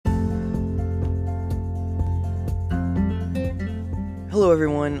Hello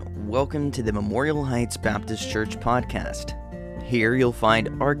everyone, welcome to the Memorial Heights Baptist Church podcast. Here you'll find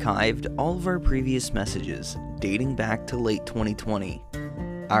archived all of our previous messages dating back to late 2020.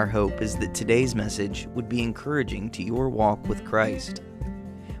 Our hope is that today's message would be encouraging to your walk with Christ.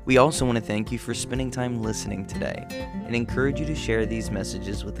 We also want to thank you for spending time listening today and encourage you to share these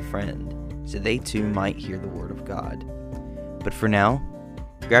messages with a friend so they too might hear the Word of God. But for now,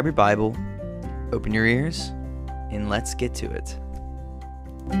 grab your Bible, open your ears, and let's get to it.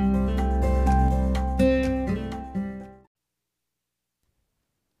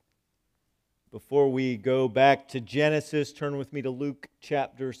 Before we go back to Genesis, turn with me to Luke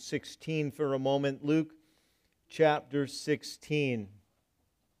chapter 16 for a moment. Luke chapter 16.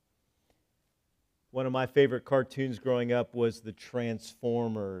 One of my favorite cartoons growing up was the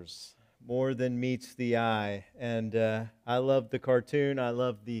Transformers. More than meets the eye. And I loved the cartoon. I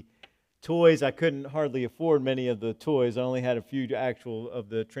loved the toys. I couldn't hardly afford many of the toys. I only had a few actual of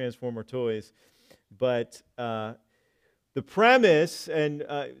the Transformer toys. But the premise, and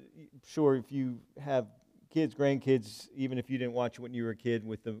sure, if you have kids, grandkids, even if you didn't watch it when you were a kid,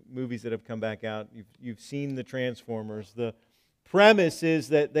 with the movies that have come back out, you've seen the Transformers. The premise is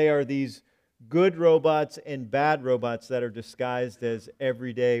that they are these good robots and bad robots that are disguised as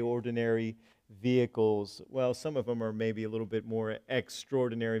everyday, ordinary vehicles. Well, some of them are maybe a little bit more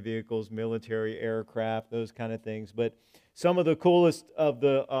extraordinary vehicles, military aircraft, those kind of things. But some of the coolest of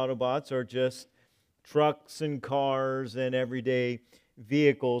the Autobots are just trucks and cars and everyday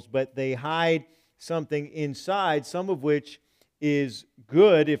vehicles, but they hide something inside, some of which is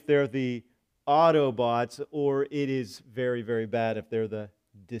good if they're the Autobots, or it is very, very bad if they're the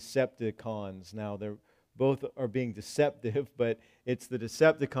Decepticons. Now, they're both are being deceptive, but it's the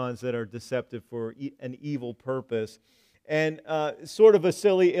Decepticons that are deceptive for an evil purpose. And sort of a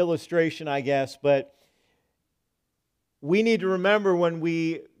silly illustration, I guess, but we need to remember when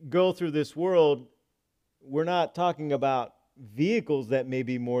we go through this world, we're not talking about vehicles that may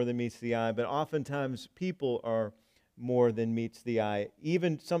be more than meets the eye, but oftentimes people are more than meets the eye.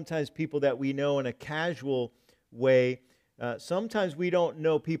 Even sometimes people that we know in a casual way. Sometimes we don't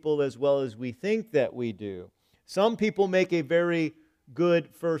know people as well as we think that we do. Some people make a very good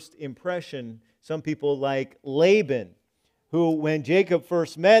first impression. Some people like Laban, who when Jacob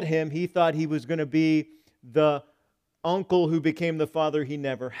first met him, he thought he was going to be the uncle who became the father he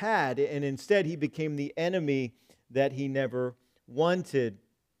never had, and instead he became the enemy that he never wanted.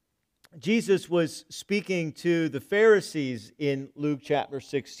 Jesus was speaking to the Pharisees in Luke chapter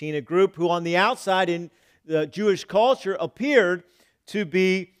 16, a group who on the outside in the Jewish culture appeared to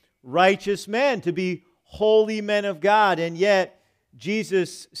be righteous men, to be holy men of God. And yet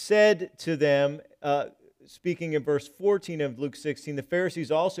Jesus said to them, speaking in verse 14 of Luke 16, the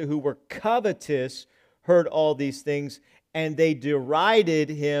Pharisees also who were covetous heard all these things, and they derided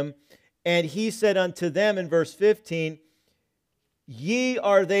him. And he said unto them in verse 15, Ye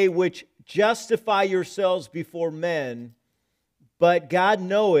are they which justify yourselves before men, but God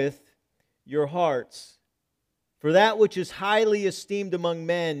knoweth your hearts. For that which is highly esteemed among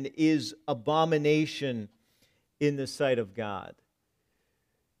men is abomination in the sight of God.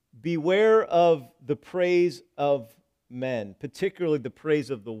 Beware of the praise of men, particularly the praise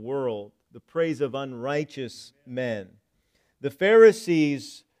of the world, the praise of unrighteous men. The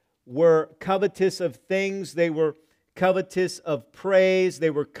Pharisees were covetous of things. They were covetous of praise. They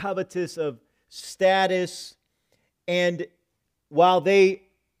were covetous of status. And while they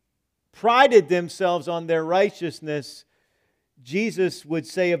prided themselves on their righteousness, Jesus would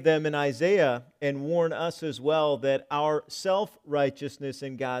say of them in Isaiah and warn us as well that our self-righteousness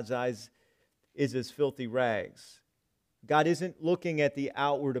in God's eyes is as filthy rags. God isn't looking at the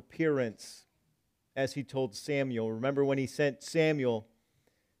outward appearance as He told Samuel. Remember when He sent Samuel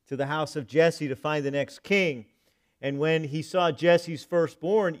to the house of Jesse to find the next king, and when he saw Jesse's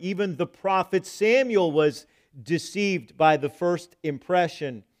firstborn, even the prophet Samuel was deceived by the first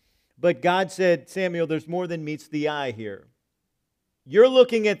impression. But God said, Samuel, there's more than meets the eye here. You're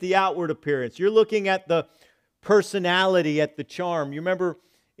looking at the outward appearance. You're looking at the personality, at the charm. You remember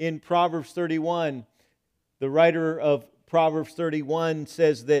in Proverbs 31, the writer of Proverbs 31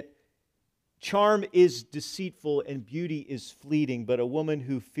 says that charm is deceitful and beauty is fleeting, but a woman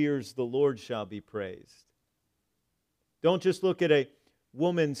who fears the Lord shall be praised. Don't just look at a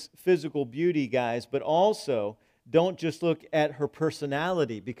woman's physical beauty, guys, but also don't just look at her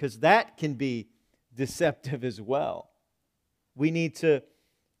personality, because that can be deceptive as well. We need to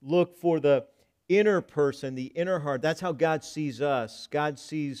look for the inner person, the inner heart. That's how God sees us. God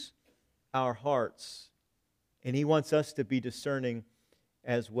sees our hearts. And He wants us to be discerning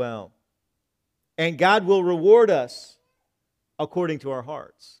as well. And God will reward us according to our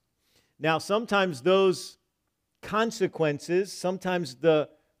hearts. Now, sometimes those consequences, sometimes the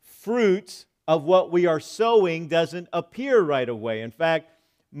fruit of what we are sowing doesn't appear right away. In fact,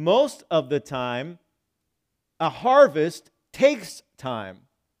 most of the time, a harvest takes time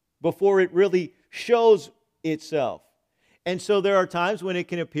before it really shows itself. And so there are times when it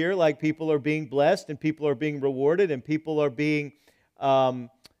can appear like people are being blessed and people are being rewarded and people are being,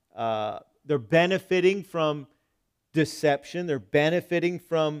 they're benefiting from deception. They're benefiting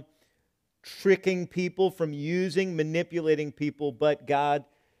from tricking people, from manipulating people. But God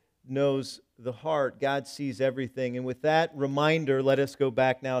knows the heart. God sees everything. And with that reminder, let us go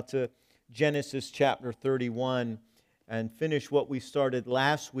back now to Genesis chapter 31 and finish what we started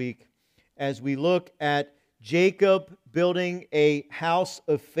last week as we look at Jacob building a house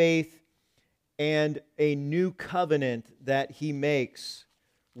of faith and a new covenant that he makes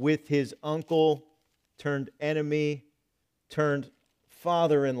with his uncle turned enemy turned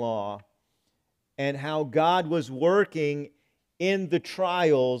father-in-law, and how God was working in the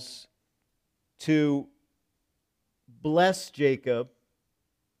trials to bless Jacob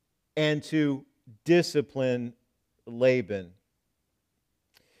and to discipline Laban.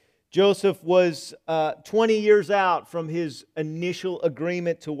 Joseph was 20 years out from his initial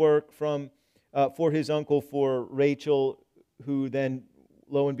agreement to work for his uncle, for Rachel, who then,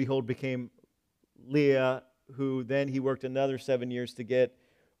 lo and behold, became Leah, who then he worked another 7 years to get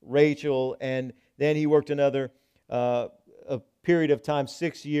Rachel, and then he worked another a period of time,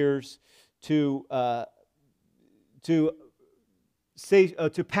 6 years, to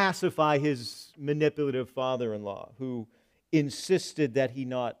pacify his manipulative father-in-law, who insisted that he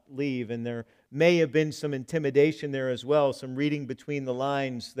not leave. And there may have been some intimidation there as well, some reading between the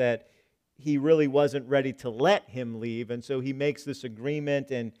lines that he really wasn't ready to let him leave. And so he makes this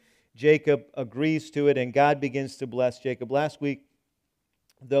agreement, and Jacob agrees to it, and God begins to bless Jacob. Last week,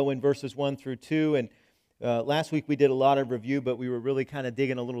 though, in verses 1 through 2, and last week we did a lot of review, but we were really kind of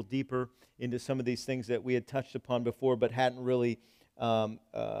digging a little deeper into some of these things that we had touched upon before but hadn't really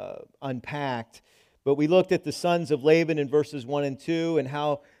unpacked. But we looked at the sons of Laban in verses 1 and 2 and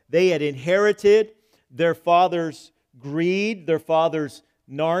how they had inherited their father's greed, their father's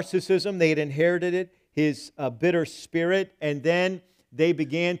narcissism. They had inherited it, his bitter spirit, and then they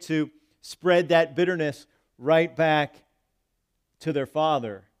began to spread that bitterness right back to their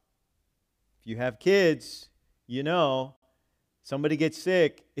father. If you have kids, you know, somebody gets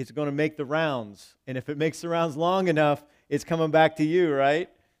sick, it's going to make the rounds. And if it makes the rounds long enough, it's coming back to you, right?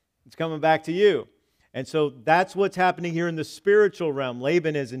 It's coming back to you. And so that's what's happening here in the spiritual realm.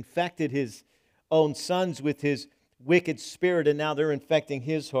 Laban has infected his own sons with his wicked spirit, and now they're infecting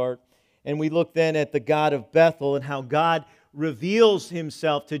his heart. And we look then at the God of Bethel and how God reveals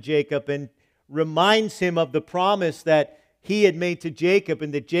himself to Jacob and reminds him of the promise that he had made to Jacob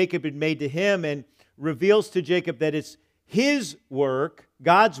and that Jacob had made to him, and reveals to Jacob that it's his work,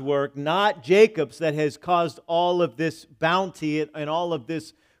 God's work, not Jacob's, that has caused all of this bounty and all of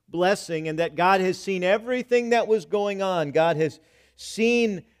this blessing, and that God has seen everything that was going on. God has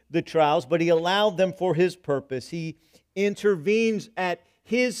seen the trials, but He allowed them for His purpose. He intervenes at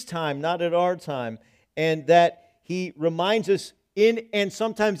His time, not at our time, and that He reminds us and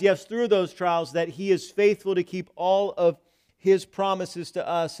sometimes, yes, through those trials, that He is faithful to keep all of His promises to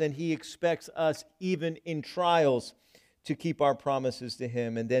us, and He expects us, even in trials, to keep our promises to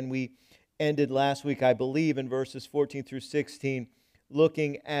Him. And then we ended last week, I believe, in verses 14 through 16,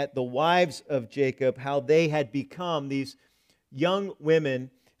 looking at the wives of Jacob, how they had become these young women,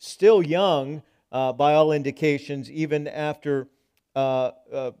 still young by all indications, even after,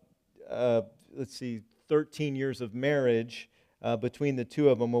 13 years of marriage between the two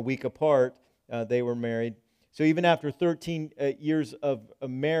of them, a week apart, they were married. So even after 13 years of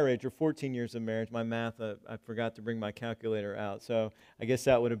marriage, or 14 years of marriage, my math, I forgot to bring my calculator out. So I guess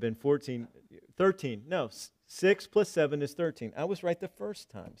that would have been 13. No, 6 plus 7 is 13. I was right the first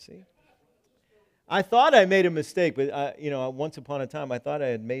time, see? I thought I made a mistake, but once upon a time I thought I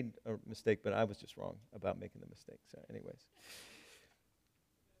had made a mistake, but I was just wrong about making the mistake. So anyways.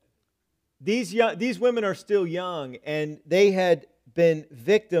 These women are still young, and they had been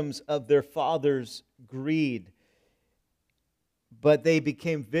victims of their father's greed. But they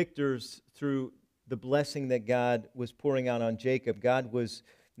became victors through the blessing that God was pouring out on Jacob. God was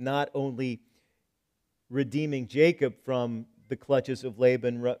not only redeeming Jacob from the clutches of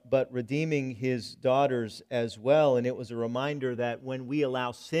Laban, but redeeming his daughters as well. And it was a reminder that when we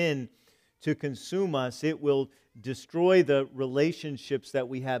allow sin to consume us, it will destroy the relationships that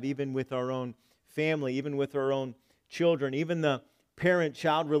we have, even with our own family, even with our own children, even the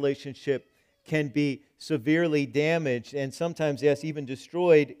parent-child relationship can be severely damaged and sometimes, yes, even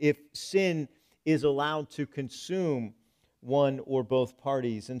destroyed if sin is allowed to consume one or both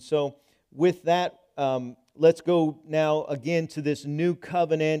parties. And so with that, let's go now again to this new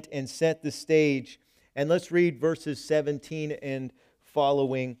covenant and set the stage. And let's read verses 17 and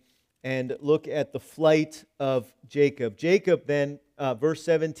following and look at the flight of Jacob. Jacob then, verse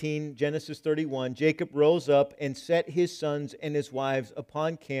 17, Genesis 31, Jacob rose up and set his sons and his wives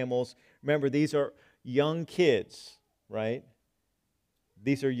upon camels. Remember, these are young kids, right?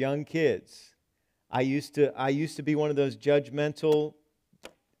 These are young kids. I used to be one of those judgmental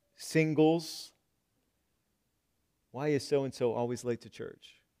singles. Why is so-and-so always late to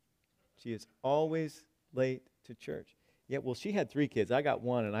church? She is always late to church. Yeah, well, she had 3 kids. I got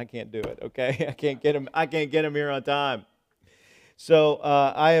 1, and I can't do it. Okay, I can't get them here on time. So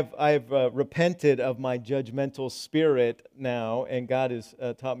I have repented of my judgmental spirit now, and God has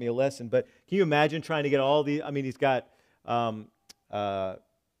taught me a lesson. But can you imagine trying to get all these? I mean, he's got 12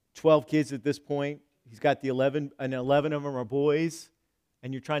 kids at this point. He's got the 11, and 11 of them are boys.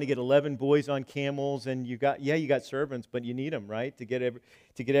 And you're trying to get 11 boys on camels, and you got servants, but you need them, right, to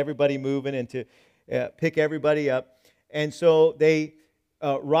get everybody moving and to pick everybody up. And so they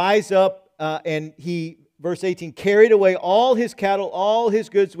rise up, and he, verse 18, carried away all his cattle, all his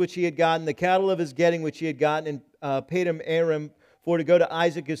goods which he had gotten, the cattle of his getting which he had gotten, and paid him Aram for to go to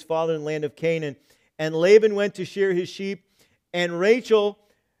Isaac his father in the land of Canaan. And Laban went to shear his sheep, and Rachel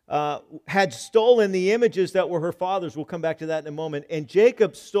had stolen the images that were her father's. We'll come back to that in a moment. And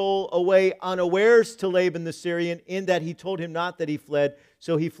Jacob stole away unawares to Laban the Syrian, in that he told him not that he fled.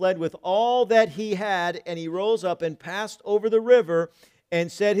 So he fled with all that he had, and he rose up and passed over the river and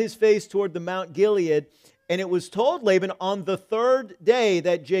set his face toward the Mount Gilead. And it was told Laban on the 3rd day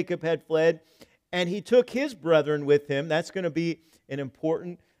that Jacob had fled, and he took his brethren with him. That's going to be an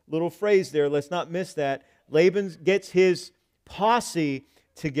important little phrase there. Let's not miss that. Laban gets his posse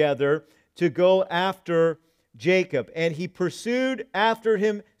together to go after Jacob. And he pursued after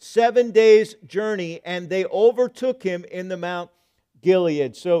him 7 days' journey, and they overtook him in the Mount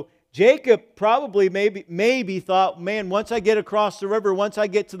Gilead. So Jacob probably maybe thought, man, once I get across the river, once I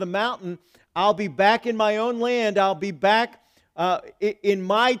get to the mountain, I'll be back in my own land. I'll be back in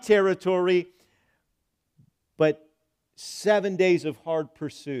my territory. But 7 days of hard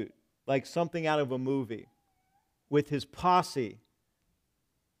pursuit, like something out of a movie, with his posse,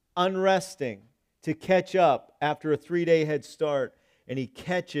 unresting to catch up after a 3-day head start, and he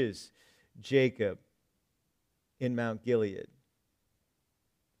catches Jacob in Mount Gilead.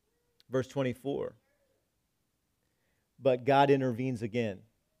 Verse 24. But God intervenes again.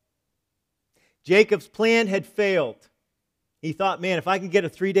 Jacob's plan had failed. He thought, man, if I can get a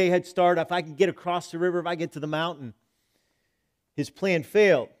 3-day head start, if I can get across the river, if I get to the mountain. His plan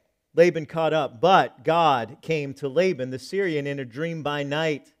failed. Laban caught up, but God came to Laban the Syrian in a dream by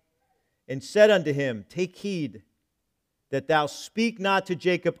night, and said unto him, take heed that thou speak not to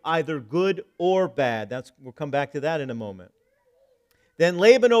Jacob either good or bad. We'll come back to that in a moment. Then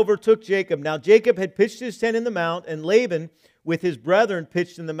Laban overtook Jacob. Now Jacob had pitched his tent in the mount, and Laban with his brethren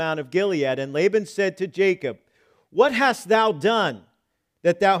pitched in the mount of Gilead. And Laban said to Jacob, what hast thou done,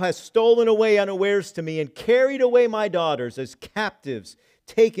 that thou hast stolen away unawares to me, and carried away my daughters as captives,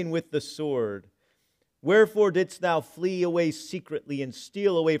 taken with the sword? Wherefore didst thou flee away secretly, and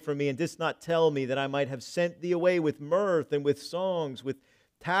steal away from me, and didst not tell me, that I might have sent thee away with mirth, and with songs, with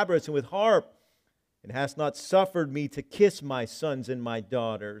tabrets, and with harp, and hast not suffered me to kiss my sons and my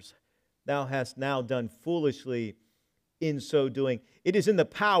daughters? Thou hast now done foolishly in so doing. It is in the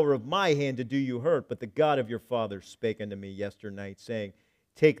power of my hand to do you hurt, but the God of your fathers spake unto me yesternight, saying,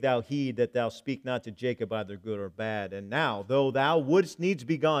 take thou heed that thou speak not to Jacob either good or bad. And now, though thou wouldst needs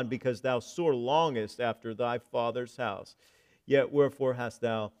be gone, because thou sore longest after thy father's house, yet wherefore hast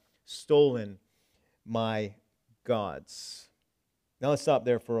thou stolen my gods? Now let's stop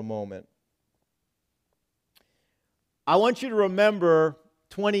there for a moment. I want you to remember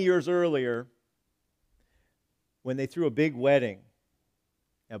 20 years earlier when they threw a big wedding.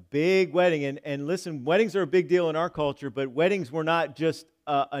 A big wedding. And listen, weddings are a big deal in our culture, but weddings were not just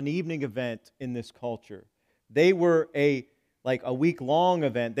an evening event in this culture. They were like a week-long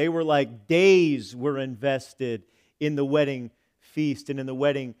event. They were like days were invested in the wedding feast and in the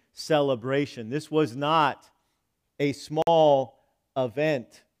wedding celebration. This was not a small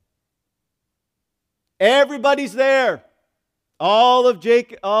event. Everybody's there. All of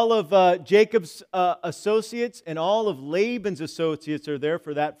Jacob's associates and all of Laban's associates are there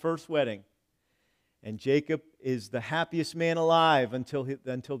for that first wedding. And Jacob is the happiest man alive until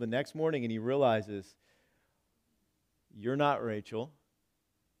the next morning, and he realizes, you're not Rachel.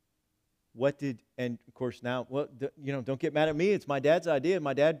 And of course now, don't get mad at me. It's my dad's idea.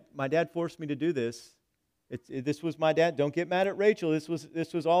 My dad forced me to do this. This was my dad. Don't get mad at Rachel.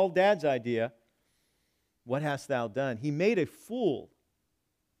 This was all Dad's idea. What hast thou done? He made a fool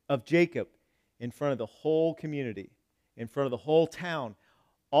of Jacob in front of the whole community, in front of the whole town.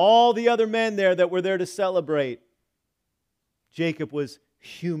 All the other men there that were there to celebrate. Jacob was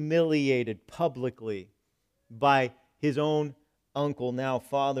humiliated publicly by his own uncle, now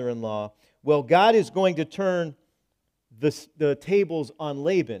father-in-law. Well, God is going to turn the tables on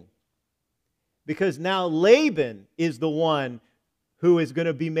Laban, because now Laban is the one who is going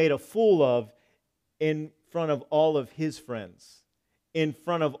to be made a fool of in front of all of his friends, in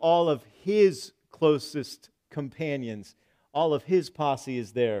front of all of his closest companions. All of his posse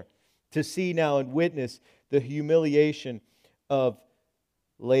is there to see now and witness the humiliation of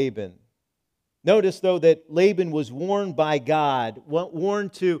Laban. Notice, though, that Laban was warned by God,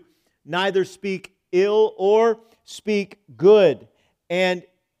 warned to neither speak ill or speak good. And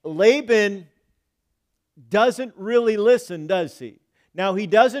Laban doesn't really listen, does he? Now, he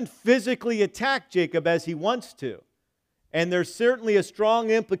doesn't physically attack Jacob as he wants to. And there's certainly a strong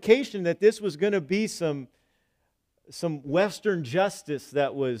implication that this was going to be some Western justice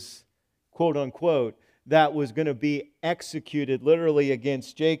that was, quote unquote, that was going to be executed literally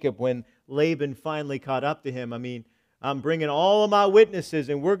against Jacob when Laban finally caught up to him. I mean, I'm bringing all of my witnesses,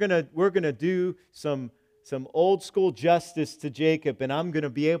 and we're gonna do some old school justice to Jacob, and I'm going to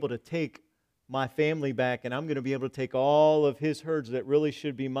be able to take my family back, and I'm going to be able to take all of his herds that really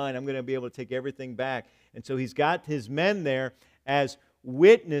should be mine. I'm going to be able to take everything back. And so he's got his men there as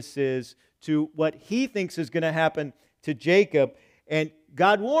witnesses to what he thinks is going to happen to Jacob. And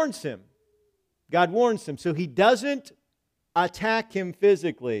God warns him. God warns him. So he doesn't attack him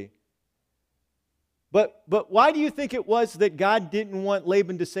physically. But why do you think it was that God didn't want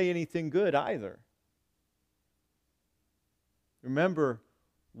Laban to say anything good either? Remember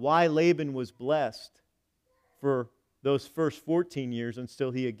why Laban was blessed for those first 14 years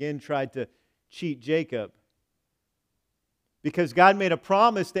until he again tried to cheat Jacob. Because God made a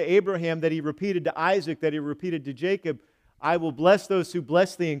promise to Abraham that he repeated to Isaac, that he repeated to Jacob, I will bless those who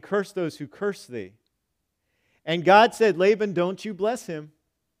bless thee and curse those who curse thee. And God said, Laban, don't you bless him.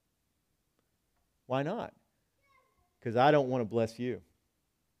 Why not? Because I don't want to bless you.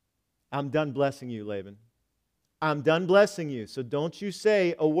 I'm done blessing you, Laban. I'm done blessing you, so don't you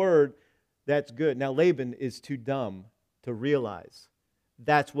say a word that's good. Now, Laban is too dumb to realize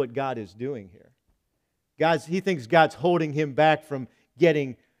that's what God is doing here. He thinks God's holding him back from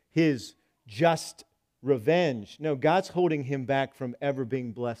getting his just revenge. No, God's holding him back from ever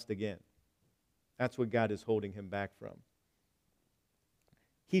being blessed again. That's what God is holding him back from.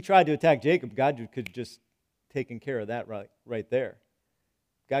 He tried to attack Jacob. God could have just taken care of that right there.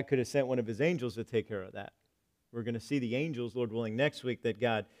 God could have sent one of his angels to take care of that. We're going to see the angels, Lord willing, next week that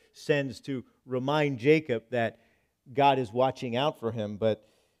God sends to remind Jacob that God is watching out for him. But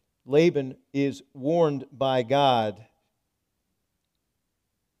Laban is warned by God.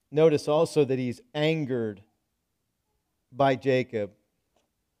 Notice also that he's angered by Jacob.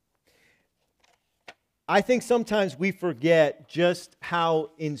 I think sometimes we forget just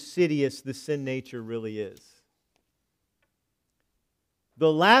how insidious the sin nature really is.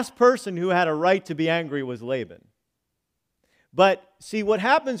 The last person who had a right to be angry was Laban. But see, what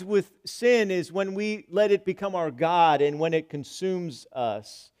happens with sin is when we let it become our God and when it consumes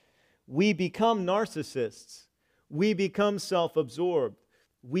us, we become narcissists. We become self-absorbed.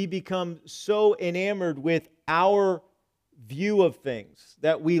 We become so enamored with our view of things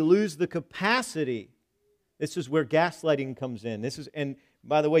that we lose the capacity. This is where gaslighting comes in. And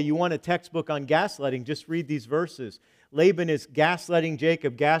by the way, you want a textbook on gaslighting, just read these verses. Laban is gaslighting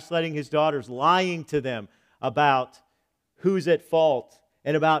Jacob, gaslighting his daughters, lying to them about who's at fault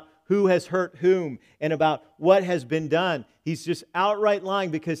and about who has hurt whom and about what has been done. He's just outright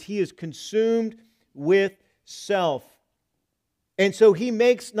lying because he is consumed with self. And so he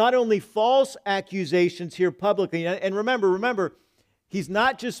makes not only false accusations here publicly, and remember, he's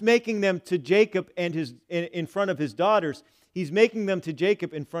not just making them to Jacob and in front of his daughters. He's making them to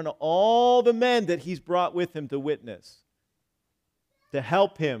Jacob in front of all the men that he's brought with him to witness, to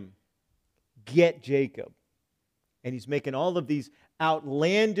help him get Jacob. And he's making all of these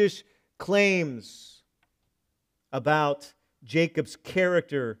outlandish claims about Jacob's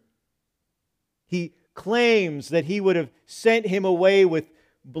character. He claims that he would have sent him away with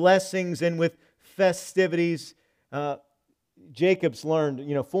blessings and with festivities. Jacob's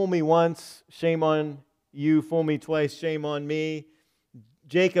learned, fool me once, shame on you, fool me twice, shame on me.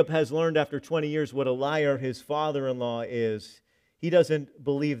 Jacob has learned after 20 years what a liar his father-in-law is. He doesn't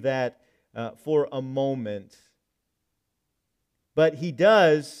believe that for a moment. But he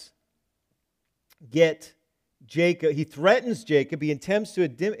does get Jacob. He threatens Jacob. He attempts to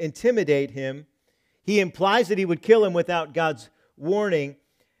intimidate him. He implies that he would kill him without God's warning.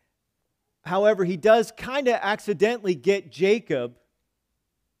 However, he does kind of accidentally get Jacob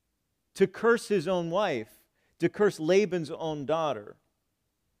to curse his own wife, to curse Laban's own daughter.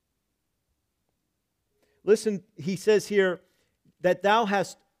 Listen, he says here that thou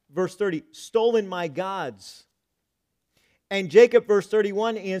hast, verse 30, stolen my gods. And Jacob, verse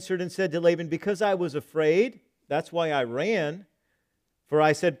 31, answered and said to Laban, because I was afraid, that's why I ran. For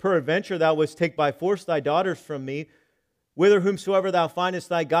I said, peradventure thou wouldst take by force thy daughters from me. Whither whomsoever thou findest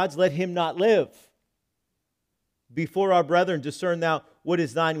thy gods, let him not live. Before our brethren discern thou what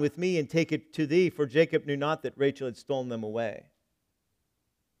is thine with me, and take it to thee. For Jacob knew not that Rachel had stolen them away.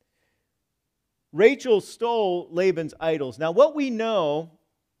 Rachel stole Laban's idols. Now what we know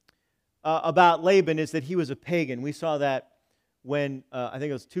about Laban is that he was a pagan. We saw that when, I think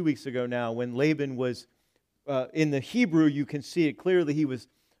it was 2 weeks ago now, when Laban was, in the Hebrew you can see it clearly, he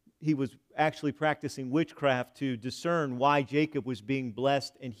was actually practicing witchcraft to discern why Jacob was being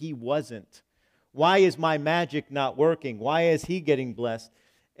blessed and he wasn't. Why is my magic not working? Why is he getting blessed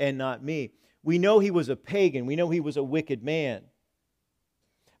and not me? We know he was a pagan. We know he was a wicked man.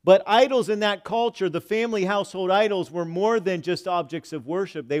 But idols in that culture, the family household idols, were more than just objects of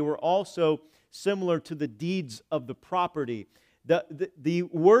worship. They were also similar to the deeds of the property. The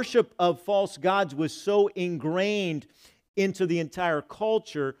worship of false gods was so ingrained into the entire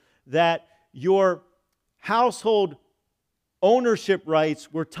culture that your household ownership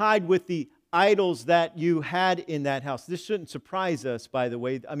rights were tied with the idols that you had in that house. This shouldn't surprise us, by the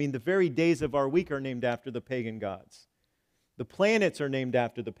way. I mean, the very days of our week are named after the pagan gods. The planets are named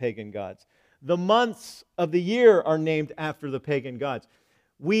after the pagan gods. The months of the year are named after the pagan gods.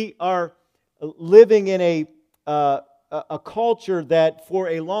 We are living in a culture that for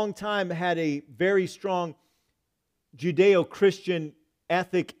a long time had a very strong Judeo-Christian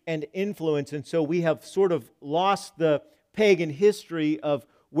ethic and influence, and so we have sort of lost the pagan history of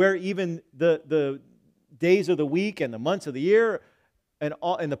where even the days of the week and the months of the year and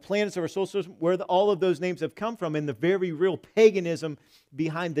the planets of our solar system, where all of those names have come from, and the very real paganism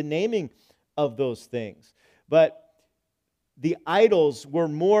behind the naming of those things. But the idols were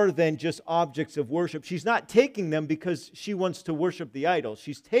more than just objects of worship. She's not taking them because she wants to worship the idols.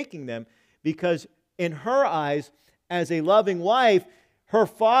 She's taking them because in her eyes, as a loving wife, her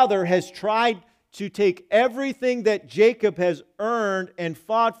father has tried to take everything that Jacob has earned and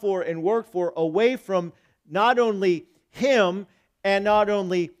fought for and worked for away from not only him and not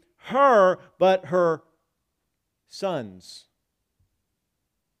only her, but her sons.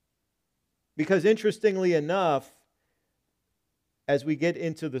 Because interestingly enough, as we get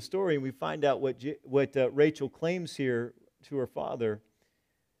into the story and we find out what Rachel claims here to her father,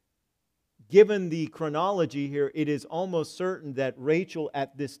 given the chronology here, it is almost certain that Rachel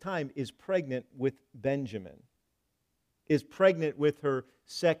at this time is pregnant with Benjamin, is pregnant with her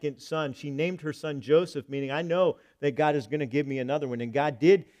second son. She named her son Joseph, meaning I know that God is going to give me another one. And God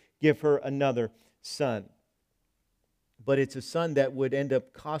did give her another son. But it's a son that would end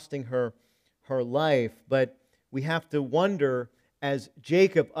up costing her her life. But we have to wonder, as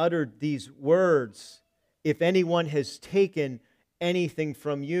Jacob uttered these words, if anyone has taken anything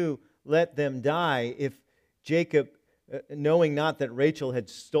from you, let them die. If Jacob, knowing not that Rachel had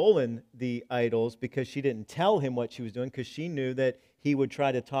stolen the idols because she didn't tell him what she was doing, because she knew that he would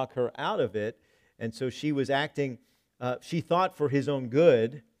try to talk her out of it, and so she was acting, she thought for his own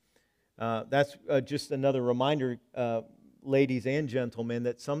good. That's just another reminder, ladies and gentlemen,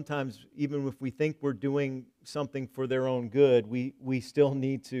 that sometimes even if we think we're doing something for their own good, we still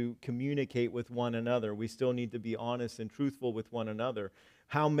need to communicate with one another. We still need to be honest and truthful with one another.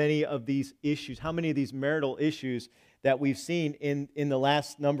 How many of these issues, how many of these marital issues that we've seen in the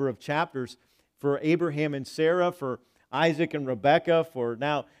last number of chapters for Abraham and Sarah, for Isaac and Rebekah, for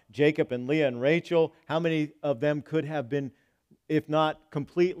now Jacob and Leah and Rachel, how many of them could have been, if not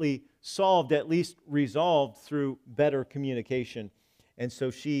completely solved, at least resolved through better communication? And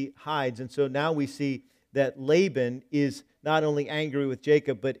so she hides. And so now we see that Laban is not only angry with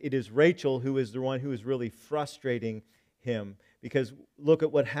Jacob, but it is Rachel who is the one who is really frustrating him. Because look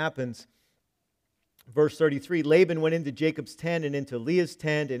at what happens. Verse 33, Laban went into Jacob's tent and into Leah's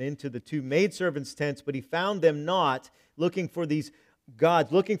tent and into the two maidservants' tents, but he found them not, looking for these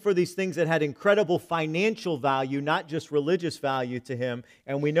gods, looking for these things that had incredible financial value, not just religious value to him.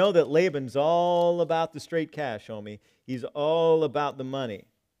 And we know that Laban's all about the straight cash, homie. He's all about the money.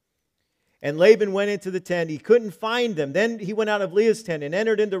 And Laban went into the tent. He couldn't find them. Then he went out of Leah's tent and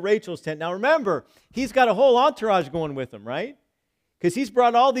entered into Rachel's tent. Now remember, he's got a whole entourage going with him, right? Because he's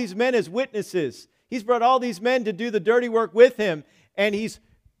brought all these men as witnesses. He's brought all these men to do the dirty work with him. And he's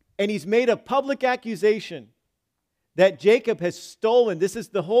made a public accusation that Jacob has stolen. This is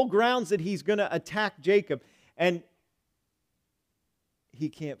the whole grounds that he's going to attack Jacob. And he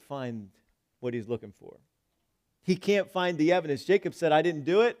can't find what he's looking for. He can't find the evidence. Jacob said, I didn't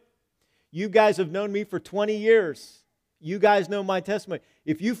do it. You guys have known me for 20 years. You guys know my testimony.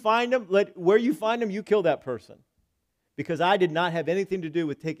 If you find him, where you find him, you kill that person. Because I did not have anything to do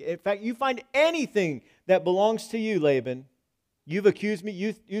with taking. In fact, you find anything that belongs to you, Laban. You've accused me.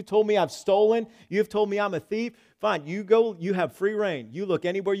 You told me I've stolen. You've told me I'm a thief. Fine, you go. You have free reign. You look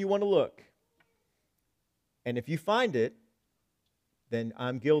anywhere you want to look. And if you find it, then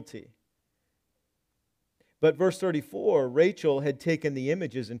I'm guilty. But verse 34, Rachel had taken the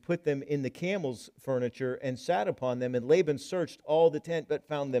images and put them in the camel's furniture and sat upon them. And Laban searched all the tent but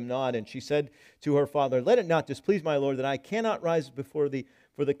found them not. And she said to her father, let it not displease my lord that I cannot rise before thee,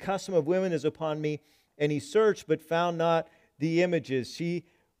 for the custom of women is upon me. And he searched but found not the images. She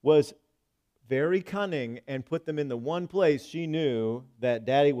was very cunning and put them in the one place she knew that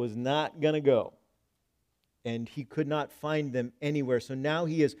daddy was not going to go. And he could not find them anywhere. So now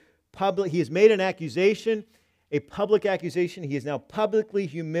he has made an accusation, a public accusation. He is now publicly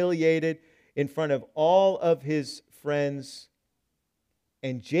humiliated in front of all of his friends.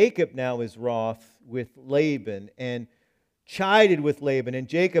 And Jacob now is wroth with Laban and chided with Laban. And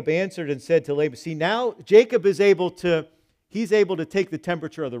Jacob answered and said to Laban, see, now Jacob is able to take the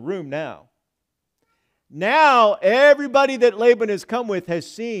temperature of the room now. Now everybody that Laban has come with has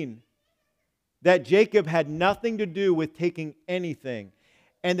seen that Jacob had nothing to do with taking anything.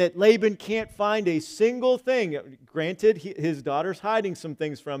 And that Laban can't find a single thing. Granted, his daughter's hiding some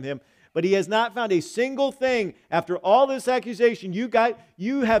things from him, but he has not found a single thing after all this accusation.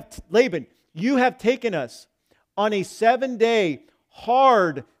 Laban, you have taken us on a 7-day,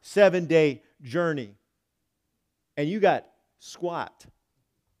 hard 7-day journey. And you got squat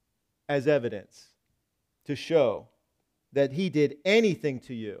as evidence to show that he did anything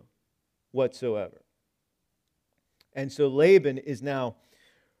to you whatsoever. And so Laban is now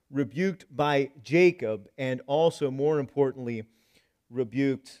rebuked by Jacob, and also, more importantly,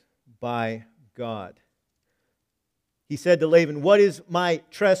 rebuked by God. He said to Laban, what is my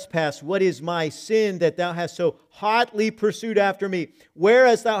trespass? What is my sin that thou hast so hotly pursued after me?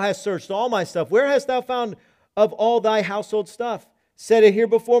 Whereas thou hast searched all my stuff, where hast thou found of all thy household stuff? Set it here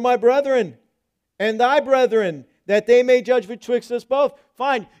before my brethren and thy brethren, that they may judge betwixt us both.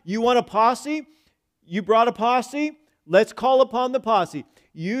 Fine, you want a posse? You brought a posse? Let's call upon the posse.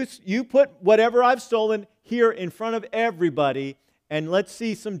 You put whatever I've stolen here in front of everybody, and let's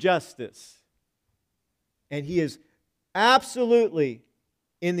see some justice. And he is absolutely,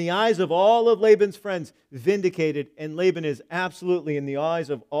 in the eyes of all of Laban's friends, vindicated, and Laban is absolutely, in the eyes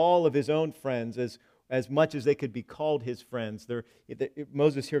of all of his own friends, as much as they could be called his friends.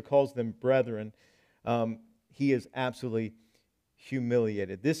 Moses here calls them brethren. He is absolutely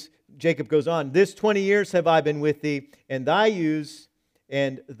humiliated. Jacob goes on, this 20 years have I been with thee, and thy ewes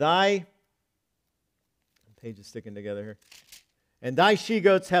and thy, page is sticking together here, and thy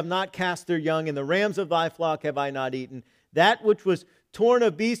she-goats have not cast their young, and the rams of thy flock have I not eaten. That which was torn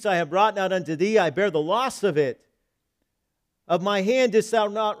of beasts I have brought not unto thee, I bear the loss of it. Of my hand didst thou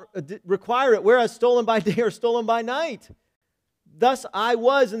not require it, whereas stolen by day or stolen by night. Thus I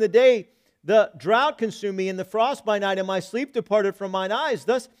was in the day the drought consumed me, and the frost by night, and my sleep departed from mine eyes.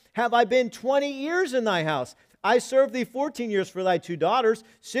 Thus have I been 20 years in thy house. I served thee 14 years for thy 2 daughters,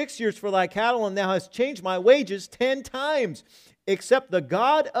 6 years for thy cattle, and thou hast changed my wages 10 times. Except the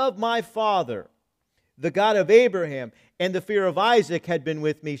God of my father, the God of Abraham, and the fear of Isaac had been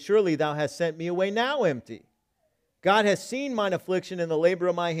with me, surely thou hast sent me away now empty. God has seen mine affliction and the labor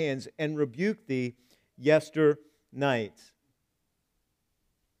of my hands, and rebuked thee yesternight.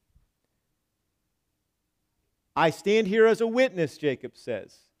 I stand here as a witness, Jacob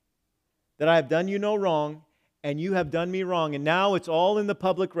says, that I have done you no wrong, and you have done me wrong, and now it's all in the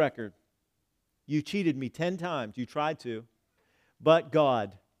public record. You cheated me 10 times. You tried to. But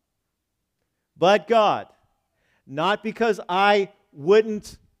God. Not because I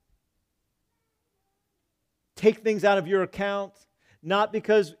wouldn't take things out of your account. Not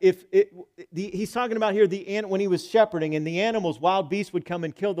because he's talking about here when he was shepherding, and the animals, wild beasts would come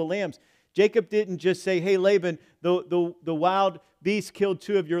and kill the lambs. Jacob didn't just say, hey, Laban, the wild beast killed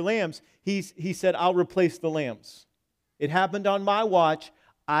 2 of your lambs. He said, I'll replace the lambs. It happened on my watch.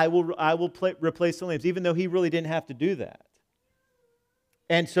 I will replace the lambs, even though he really didn't have to do that.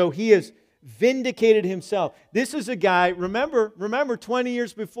 And so he is vindicated himself. This is a guy, remember 20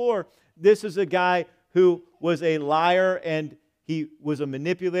 years before, this is a guy who was a liar and he was a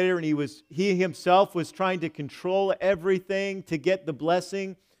manipulator, and he himself was trying to control everything to get the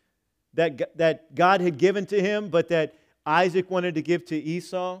blessing that God had given to him, but that Isaac wanted to give to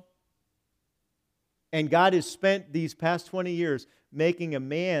Esau. And God has spent these past 20 years making a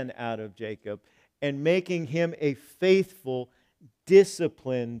man out of Jacob and making him a faithful,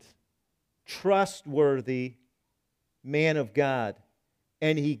 disciplined, trustworthy man of God.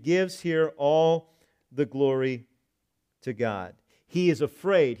 And he gives here all the glory to God. He is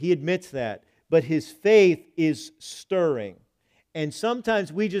afraid. He admits that. But his faith is stirring. And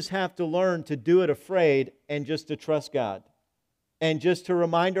sometimes we just have to learn to do it afraid and just to trust God. And just to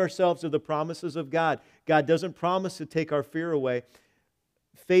remind ourselves of the promises of God. God doesn't promise to take our fear away.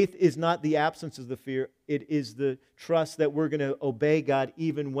 Faith is not the absence of the fear. It is the trust that we're going to obey God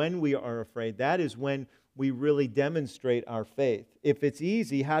even when we are afraid. That is when we really demonstrate our faith. If it's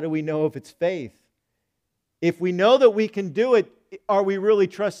easy, how do we know if it's faith? If we know that we can do it, are we really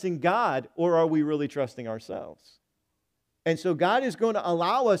trusting God or are we really trusting ourselves? And so God is going to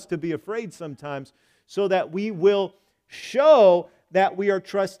allow us to be afraid sometimes so that we will show that we are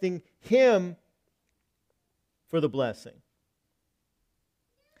trusting Him for the blessing.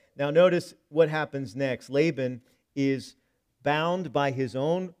 Now notice what happens next. Laban is bound by his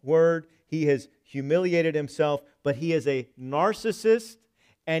own word. He has humiliated himself, but he is a narcissist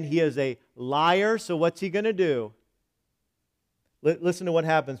and he is a liar. So what's he going to do? Listen to what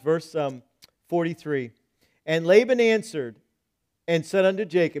happens. Verse 43. And Laban answered and said unto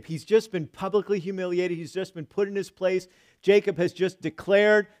Jacob, he's just been publicly humiliated. He's just been put in his place. Jacob has just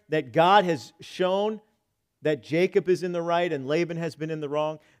declared that God has shown that Jacob is in the right and Laban has been in the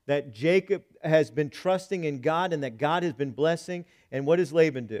wrong, that Jacob has been trusting in God and that God has been blessing. And what does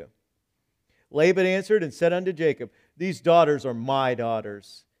Laban do? Laban answered and said unto Jacob, these daughters are my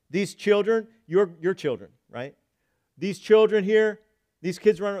daughters. These children, your children, right? These children here, these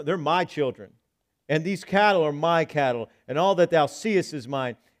kids running, they're my children. And these cattle are my cattle, and all that thou seest is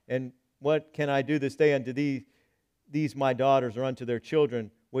mine. And what can I do this day unto these my daughters, or unto their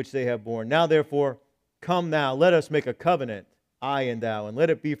children which they have borne? Now therefore, come now, let us make a covenant, I and thou, and let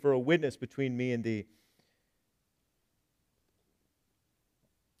it be for a witness between me and thee.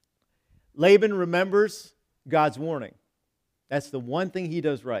 Laban remembers God's warning. That's the one thing he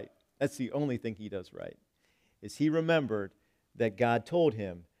does right. That's the only thing he does right. Is he remembered that God told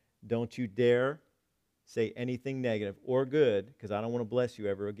him, don't you dare say anything negative or good, because I don't want to bless you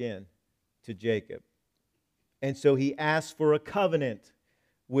ever again, to Jacob. And so he asks for a covenant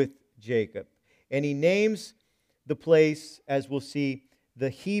with Jacob. And he names the place, as we'll see, the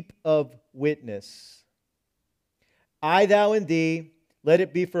heap of witness. I, thou, and thee, let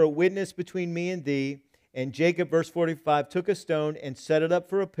it be for a witness between me and thee. And Jacob, verse 45, took a stone and set it up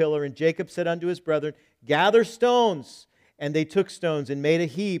for a pillar. And Jacob said unto his brethren, gather stones. And they took stones and made a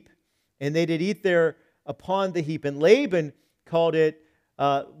heap. And they did eat there upon the heap. And Laban called it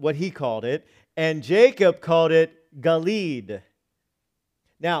what he called it. And Jacob called it Gilead.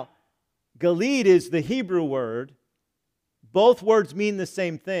 Now, Gilead is the Hebrew word. Both words mean the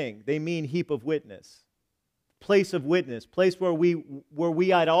same thing. They mean heap of witness. Place of witness. Place where we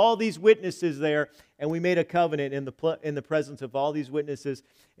had all these witnesses there, and we made a covenant in the presence of all these witnesses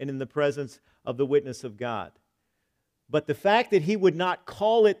and in the presence of the witness of God. But the fact that he would not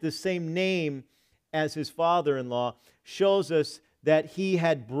call it the same name as his father-in-law shows us that he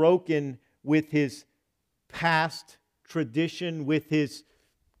had broken with his past tradition, with his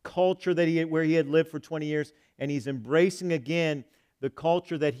culture where he had lived for 20 years, and he's embracing again the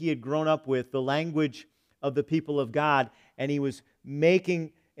culture that he had grown up with, the language of the people of God, and he was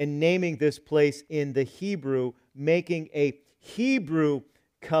making and naming this place in the Hebrew, making a Hebrew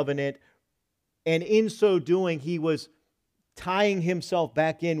covenant, and in so doing, he was tying himself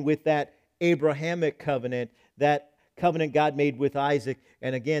back in with that Abrahamic covenant, that covenant God made with Isaac,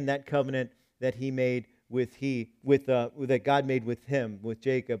 and again, that covenant that he made that God made with him, with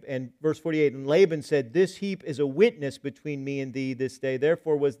Jacob. And verse 48, and Laban said, this heap is a witness between me and thee this day.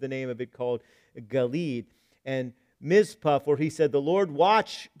 Therefore was the name of it called Gilead. And Mizpah, for he said, the Lord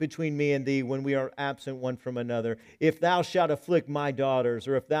watch between me and thee when we are absent one from another. If thou shalt afflict my daughters,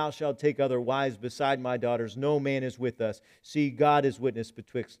 or if thou shalt take other wives beside my daughters, no man is with us. See, God is witness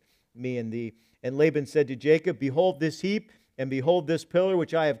betwixt me and thee. And Laban said to Jacob, behold this heap, and behold this pillar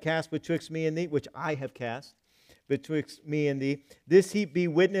which I have cast betwixt me and thee, which I have cast betwixt me and thee. This heap be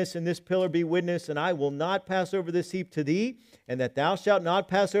witness, and this pillar be witness, and I will not pass over this heap to thee, and that thou shalt not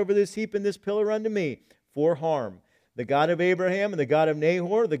pass over this heap and this pillar unto me for harm. The God of Abraham and the God of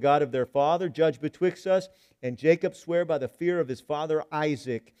Nahor, the God of their father, judge betwixt us. And Jacob sware by the fear of his father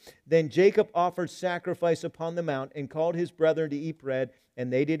Isaac. Then Jacob offered sacrifice upon the mount, and called his brethren to eat bread.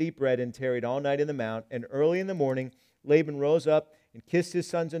 And they did eat bread, and tarried all night in the mount. And early in the morning Laban rose up, and kissed his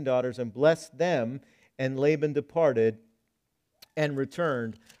sons and daughters, and blessed them. And Laban departed, and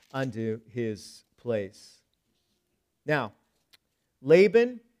returned unto his place. Now,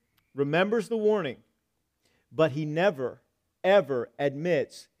 Laban remembers the warning, but he never, ever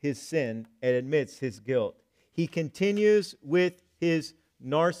admits his sin and admits his guilt. He continues with his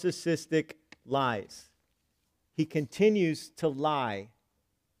narcissistic lies. He continues to lie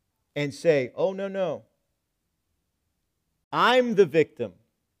and say, oh, no. I'm the victim.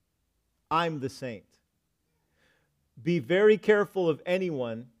 I'm the saint. Be very careful of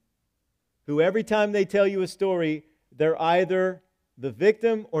anyone who every time they tell you a story, they're either the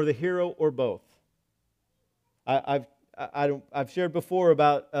victim or the hero or both. I've shared before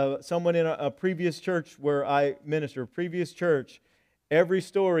about someone in a previous church where I minister, previous church. Every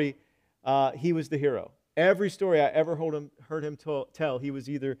story, he was the hero. Every story I ever heard him tell, he was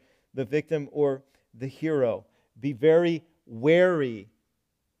either the victim or the hero. Be very wary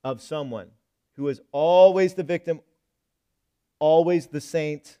of someone who is always the victim, always the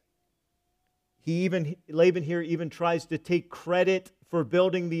saint. Laban here even tries to take credit for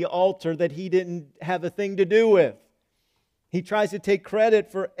building the altar that he didn't have a thing to do with. He tries to take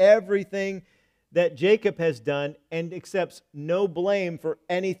credit for everything that Jacob has done and accepts no blame for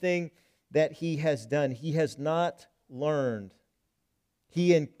anything that he has done. He has not learned.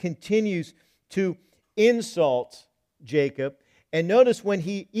 He continues to insult Jacob. And notice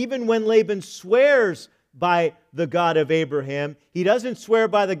even when Laban swears by the God of Abraham, he doesn't swear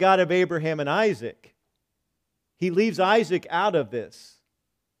by the God of Abraham and Isaac. He leaves Isaac out of this.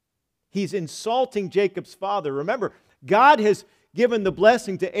 He's insulting Jacob's father. Remember, God has given the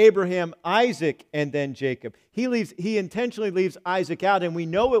blessing to Abraham, Isaac, and then Jacob. He intentionally leaves Isaac out, and we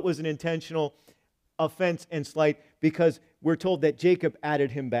know it was an intentional offense and slight because we're told that Jacob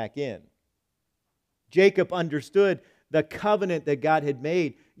added him back in. Jacob understood the covenant that God had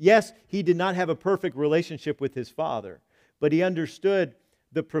made. Yes, he did not have a perfect relationship with his father, but he understood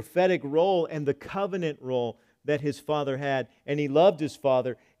the prophetic role and the covenant role that his father had, and he loved his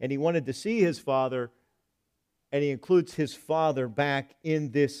father, and he wanted to see his father, and he includes his father back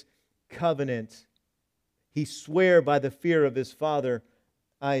in this covenant. He swore by the fear of his father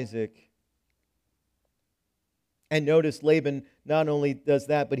Isaac. And notice Laban not only does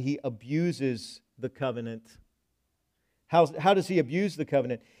that, but he abuses the covenant. How does he abuse the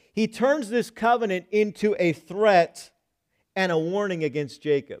covenant? He turns this covenant into a threat and a warning against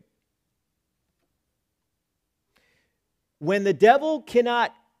Jacob. When the devil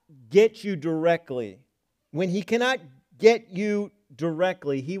cannot get you directly, when he cannot get you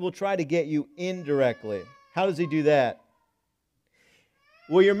directly, he will try to get you indirectly. How does he do that?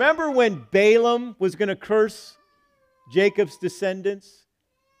 Well, you remember when Balaam was going to curse Jacob's descendants?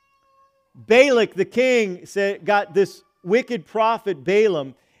 Balak, the king, got this wicked prophet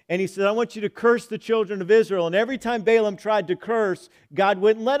Balaam, and he said, I want you to curse the children of Israel. And every time Balaam tried to curse, God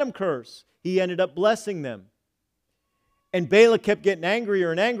wouldn't let him curse. He ended up blessing them. And Balak kept getting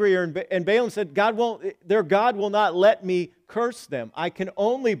angrier and angrier, and Balaam said, their God will not let me curse them. I can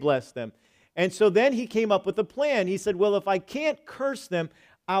only bless them. And so then he came up with a plan. He said, well, if I can't curse them,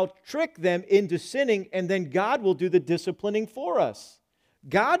 I'll trick them into sinning, and then God will do the disciplining for us.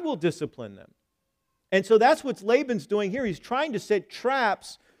 God will discipline them. And so that's what Laban's doing here. He's trying to set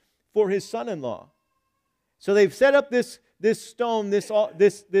traps for his son-in-law. So they've set up this stone, this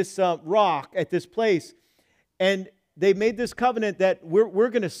rock at this place, and they made this covenant that we're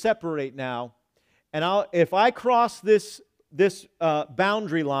going to separate now. And if I cross this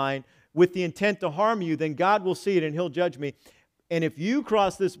boundary line with the intent to harm you, then God will see it and He'll judge me. And if you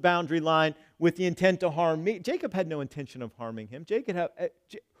cross this boundary line with the intent to harm me, Jacob had no intention of harming him.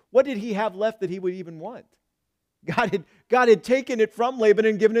 What did he have left that he would even want? God had taken it from Laban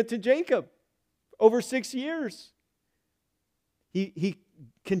and given it to Jacob over 6 years. He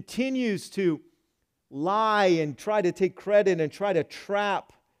continues to lie and try to take credit and try to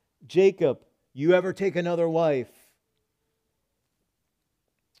trap Jacob. You ever take another wife?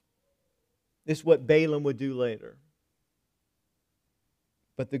 This is what Balaam would do later.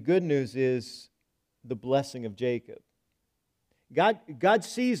 But the good news is the blessing of Jacob. God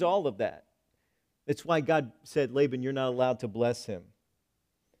sees all of that. That's why God said, Laban, you're not allowed to bless him.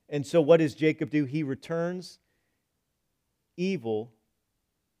 And so what does Jacob do? He returns evil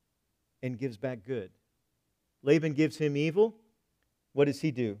and gives back good. Laban gives him evil. What does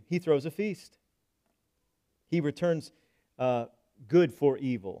he do? He throws a feast. He returns good for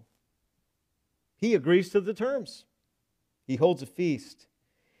evil. He agrees to the terms. He holds a feast,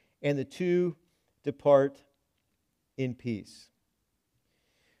 and the two depart in peace.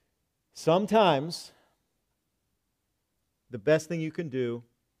 Sometimes the best thing you can do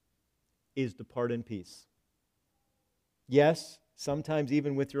is depart in peace. Yes, sometimes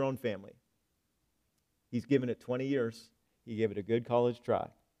even with your own family. He's given it 20 years. He gave it a good college try.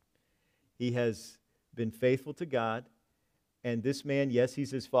 He has been faithful to God. And this man, yes,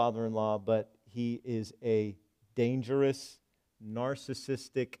 he's his father-in-law, but he is a dangerous,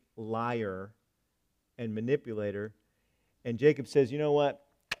 narcissistic liar and manipulator. And Jacob says, you know what?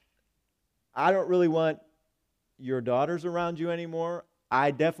 I don't really want your daughters around you anymore.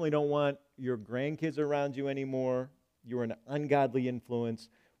 I definitely don't want your grandkids around you anymore. You're an ungodly influence.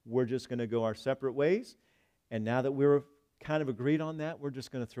 We're just going to go our separate ways. And now that we're kind of agreed on that, we're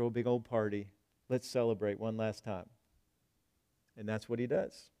just going to throw a big old party. Let's celebrate one last time. And that's what he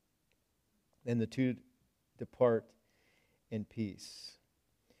does. And the two depart in peace.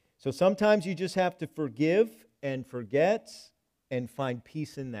 So sometimes you just have to forgive and forget and find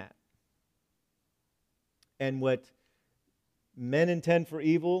peace in that. And what men intend for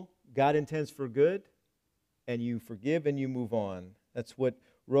evil, God intends for good, and you forgive and you move on. That's what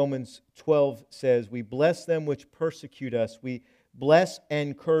Romans 12 says. We bless them which persecute us. We bless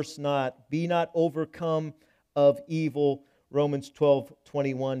and curse not. Be not overcome of evil. Romans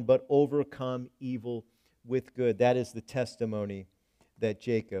 12:21, but overcome evil with good. That is the testimony that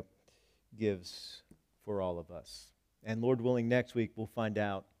Jacob gives for all of us. And Lord willing, next week we'll find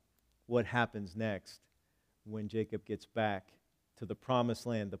out what happens next when Jacob gets back to the promised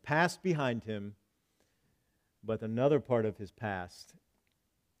land. The past behind him, but another part of his past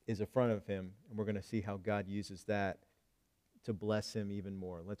is in front of him, and we're going to see how God uses that to bless him even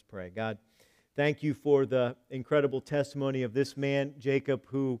more. Let's pray. God, thank you for the incredible testimony of this man, Jacob,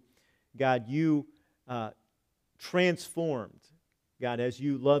 who, God, you transformed, God, as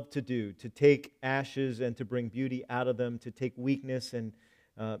you love to do, to take ashes and to bring beauty out of them, to take weakness and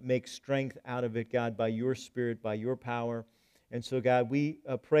make strength out of it, God, by your Spirit, by your power. And so, God, we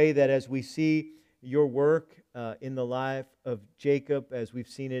pray that as we see your work in the life of Jacob, as we've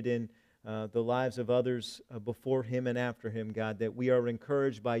seen it in the lives of others before him and after him, God, that we are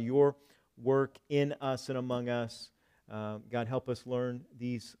encouraged by your work in us and among us. God, help us learn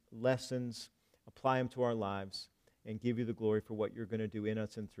these lessons, apply them to our lives, and give you the glory for what you're going to do in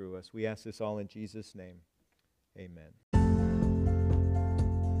us and through us. We ask this all in Jesus' name. Amen.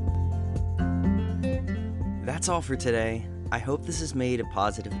 That's all for today. I hope this has made a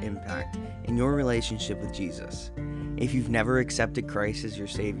positive impact in your relationship with Jesus. If you've never accepted Christ as your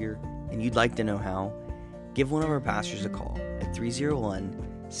Savior and you'd like to know how, give one of our pastors a call at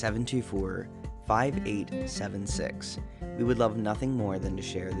 301-724-5876. We would love nothing more than to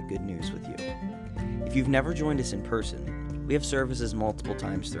share the good news with you. If you've never joined us in person, we have services multiple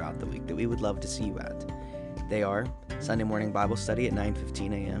times throughout the week that we would love to see you at. They are Sunday morning Bible study at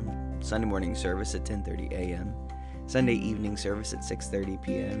 9:15 a.m., Sunday morning service at 10:30 a.m., Sunday evening service at 6:30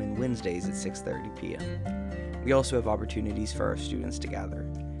 p.m., and Wednesdays at 6:30 p.m. We also have opportunities for our students to gather.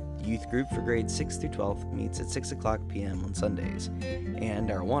 The youth group for grades 6 through 12 meets at 6 o'clock p.m. on Sundays, and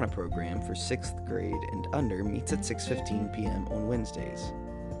our AWANA program for 6th grade and under meets at 6:15 p.m. on Wednesdays.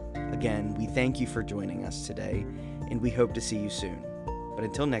 Again, we thank you for joining us today, and we hope to see you soon. But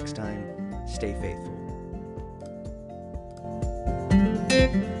until next time, stay faithful.